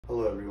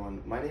Hello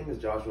everyone, my name is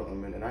Joshua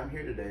Ullman and I'm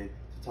here today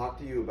to talk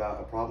to you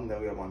about a problem that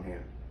we have on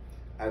hand.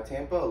 At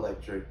Tampa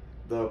Electric,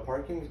 the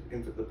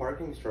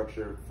parking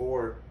structure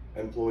for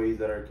employees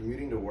that are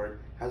commuting to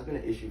work has been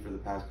an issue for the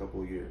past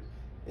couple of years.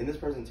 In this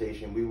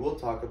presentation, we will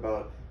talk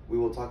about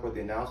the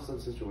analysis of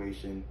the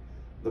situation,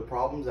 the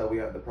problems that we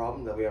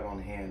have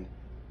on hand.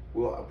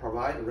 We'll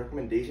provide a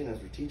recommendation and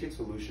strategic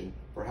solution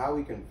for how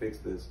we can fix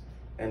this,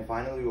 and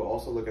finally we'll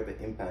also look at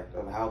the impact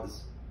of how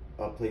this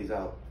plays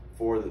out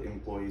for the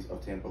employees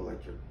of Tampa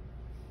Electric.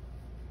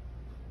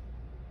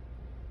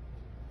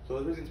 So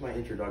this brings into my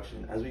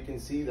introduction. As we can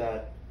see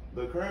that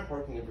the current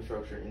parking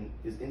infrastructure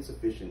is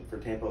insufficient for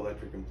Tampa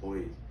Electric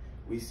employees.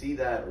 We see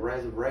that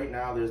as of right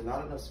now, there's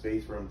not enough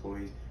space for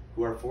employees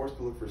who are forced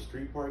to look for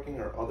street parking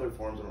or other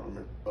forms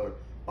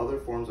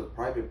of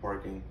private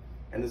parking,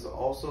 and this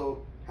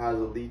also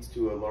leads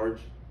to a large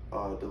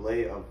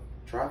delay of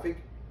traffic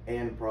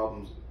and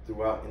problems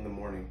throughout in the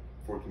morning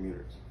for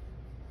commuters.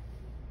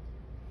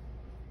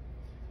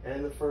 And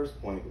in the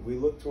first point, we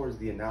look towards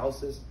the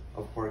analysis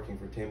of parking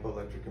for Tampa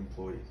Electric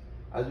employees.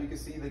 As we can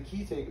see, the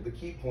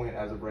key point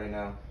as of right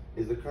now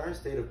is the current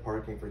state of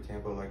parking for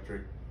Tampa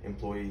Electric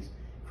employees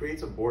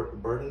creates a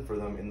burden for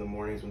them in the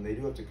mornings when they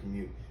do have to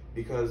commute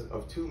because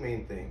of two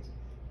main things.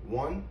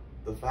 One,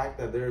 the fact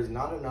that there is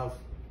not enough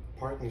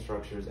parking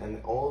structures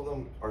and all of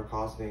them are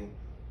costing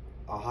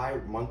a high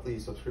monthly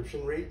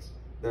subscription rates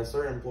that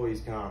certain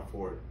employees cannot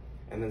afford.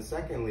 And then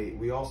secondly,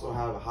 we also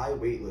have a high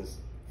wait list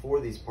for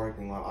these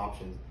parking lot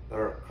options that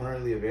are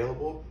currently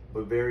available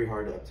but very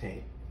hard to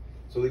obtain.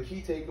 So the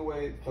key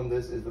takeaway from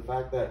this is the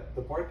fact that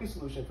the parking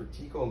solution for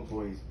TECO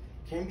employees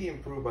can be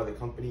improved by the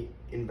company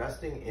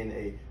investing in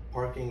a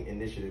parking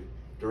initiative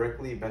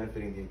directly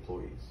benefiting the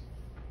employees.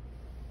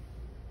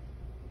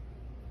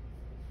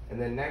 And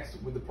then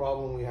next, with the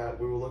problem we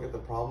will look at the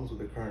problems with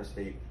the current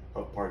state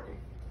of parking.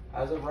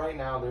 As of right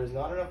now, there's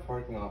not enough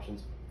parking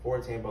options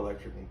for Tampa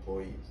Electric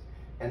employees.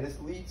 And this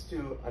leads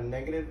to a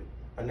negative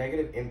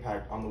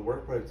impact on the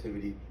work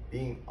productivity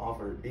being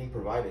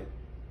provided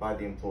by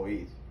the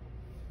employees.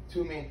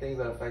 Two main things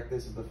that affect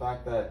this is the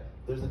fact that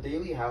there's a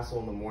daily hassle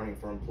in the morning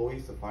for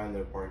employees to find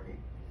their parking.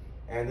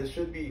 And this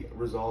should be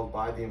resolved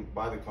by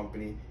the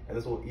company, and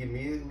this will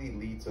immediately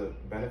lead to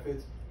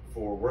benefits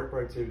for work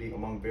productivity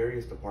among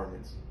various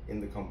departments in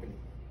the company.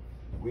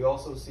 We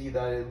also see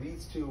that it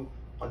leads to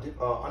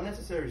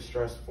unnecessary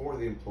stress for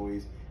the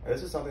employees, and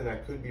this is something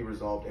that could be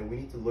resolved, and we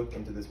need to look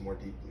into this more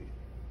deeply.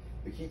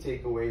 The key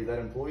takeaway is that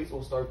employees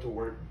will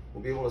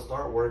be able to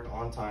start work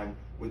on time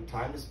with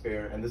time to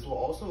spare, and this will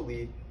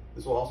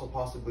also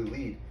possibly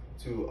lead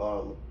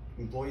to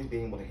employees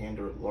being able to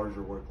handle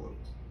larger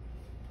workloads.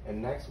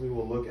 And next, we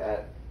will look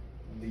at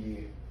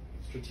the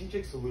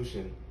strategic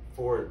solution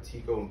for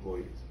TECO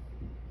employees.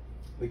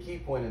 The key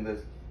point in this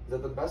is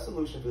that the best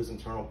solution for this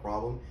internal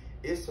problem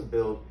is to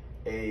build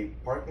a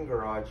parking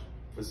garage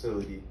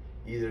facility,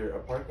 either a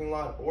parking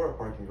lot or a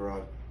parking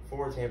garage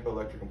for Tampa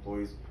Electric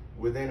employees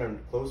within a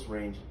close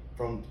range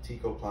from the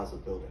TECO Plaza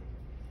building.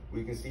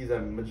 We can see that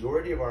the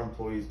majority of our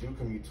employees do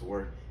commute to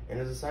work, and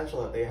it's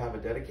essential that they have a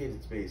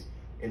dedicated space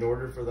in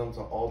order for them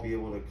to all be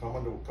able to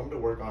come to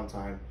work on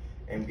time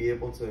and be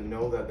able to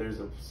know that there's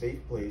a safe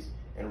place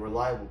and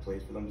reliable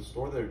place for them to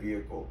store their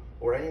vehicle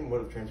or any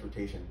mode of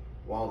transportation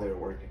while they're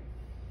working.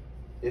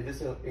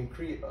 This will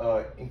create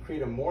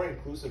a more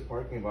inclusive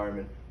parking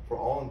environment for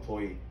all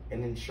employees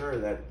and ensure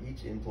that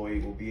each employee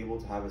will be able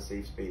to have a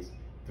safe space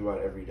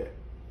throughout every day.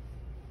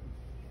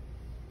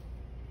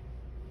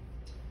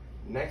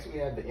 Next, we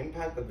have the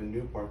impact of the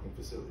new parking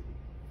facility.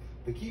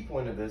 The key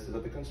point of this is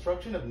that the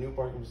construction of new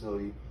parking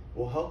facility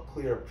will help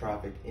clear up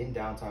traffic in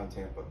downtown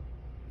Tampa.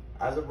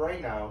 As of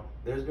right now,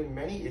 there's been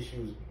many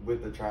issues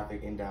with the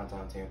traffic in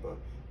downtown Tampa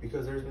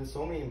because there's been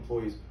so many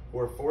employees who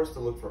are forced to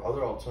look for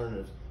other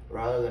alternatives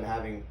rather than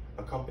having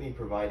a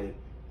company-provided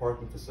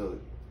parking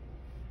facility.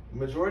 The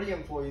majority of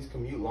employees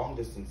commute long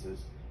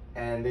distances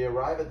and they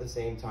arrive at the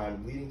same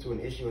time, leading to an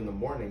issue in the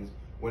mornings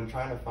when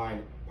trying to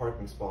find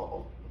parking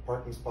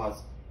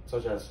spots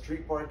such as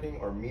street parking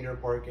or meter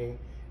parking,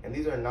 and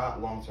these are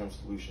not long-term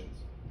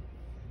solutions.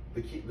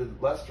 The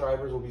less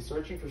drivers will be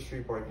searching for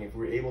street parking if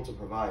we're able to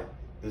provide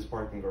this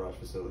parking garage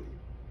facility.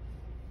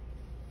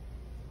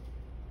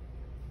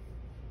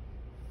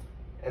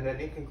 And then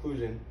in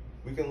conclusion,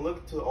 we can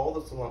look to all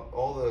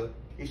the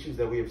issues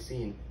that we have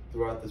seen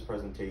throughout this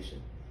presentation.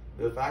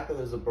 The fact that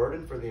there's a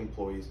burden for the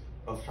employees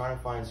of trying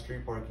to find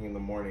street parking in the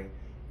morning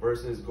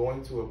versus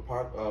going to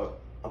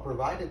a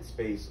provided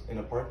space in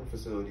a parking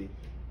facility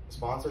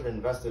sponsored and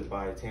invested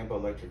by Tampa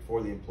Electric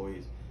for the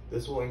employees.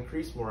 This will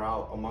increase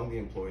morale among the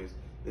employees.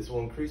 This will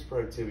increase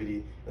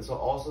productivity. This will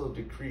also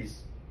decrease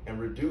and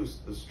reduce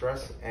the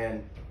stress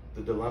and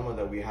the dilemma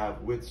that we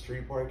have with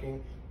street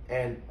parking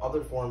and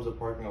other forms of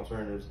parking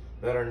alternatives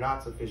that are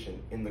not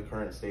sufficient in the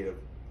current state of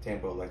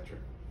Tampa Electric.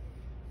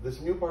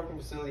 This new parking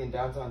facility in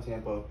downtown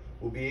Tampa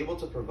will be able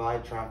to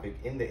provide traffic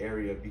in the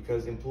area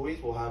because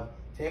Tampa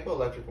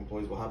Electric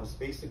employees will have a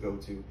space to go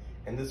to,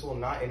 and this will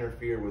not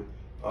interfere with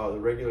the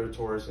regular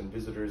tourists and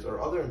visitors or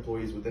other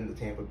employees within the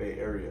Tampa Bay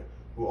area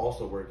who who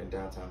also work in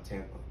downtown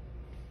Tampa.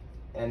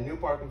 And new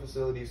parking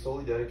facilities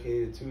solely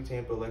dedicated to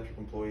Tampa Electric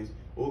employees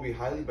will be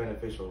highly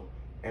beneficial,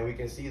 and we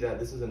can see that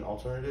this is an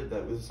alternative,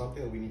 that this is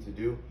something that we need to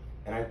do,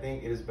 and I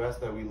think it is best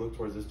that we look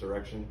towards this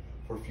direction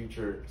for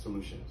future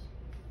solutions.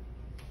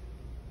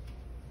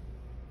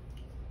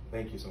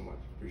 Thank you so much,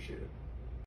 appreciate it.